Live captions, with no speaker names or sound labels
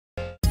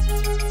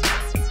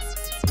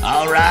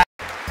All right.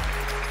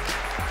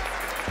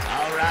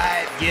 All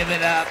right, give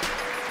it up.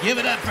 Give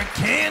it up for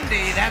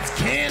Candy. That's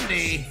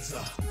Candy.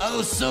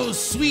 Oh, so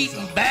sweet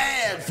and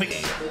bad for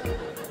you.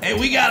 Hey,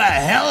 we got a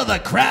hell of a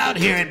crowd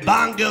here at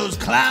Bongo's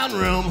Clown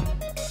Room.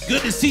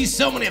 Good to see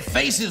so many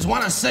faces.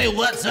 Want to say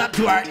what's up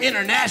to our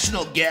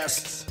international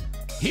guests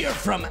here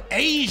from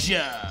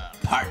Asia,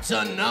 parts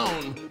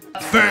unknown.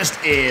 First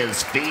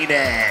is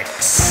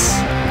Phoenix.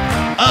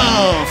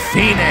 Oh,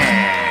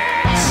 Phoenix.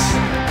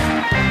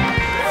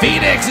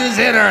 Phoenix is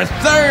in her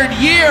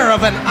 3rd year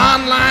of an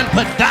online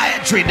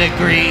podiatry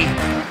degree.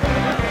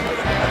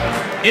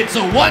 It's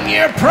a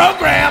 1-year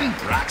program.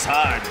 Rocks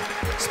hard.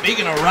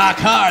 Speaking of rock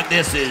hard,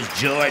 this is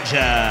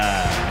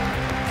Georgia.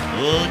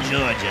 Oh,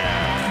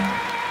 Georgia.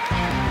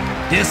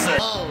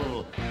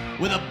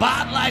 With a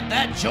bod like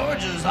that,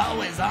 Georgia's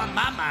always on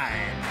my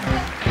mind.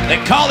 They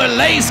call her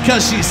Lace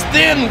because she's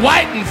thin,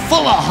 white, and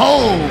full of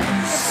holes.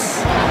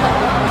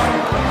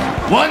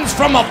 One's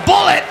from a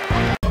bullet.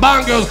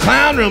 Bongo's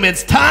Clown Room,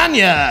 it's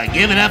Tanya.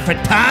 Give it up for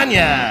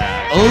Tanya.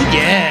 Oh,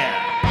 yeah.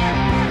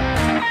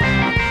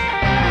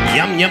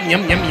 Yum, yum,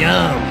 yum, yum,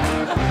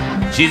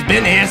 yum. She's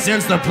been here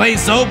since the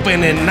place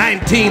opened in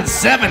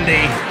 1970.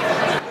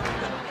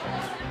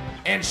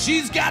 And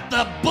she's got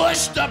the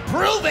bush to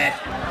prove it.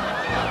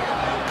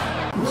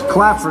 Just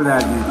clap for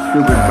that, you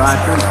stupid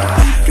bastard.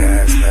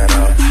 Gas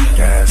pedal,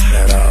 gas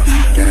pedal,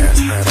 gas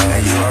pedal.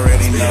 And you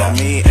already know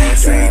me,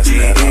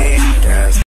 S-A-G-E.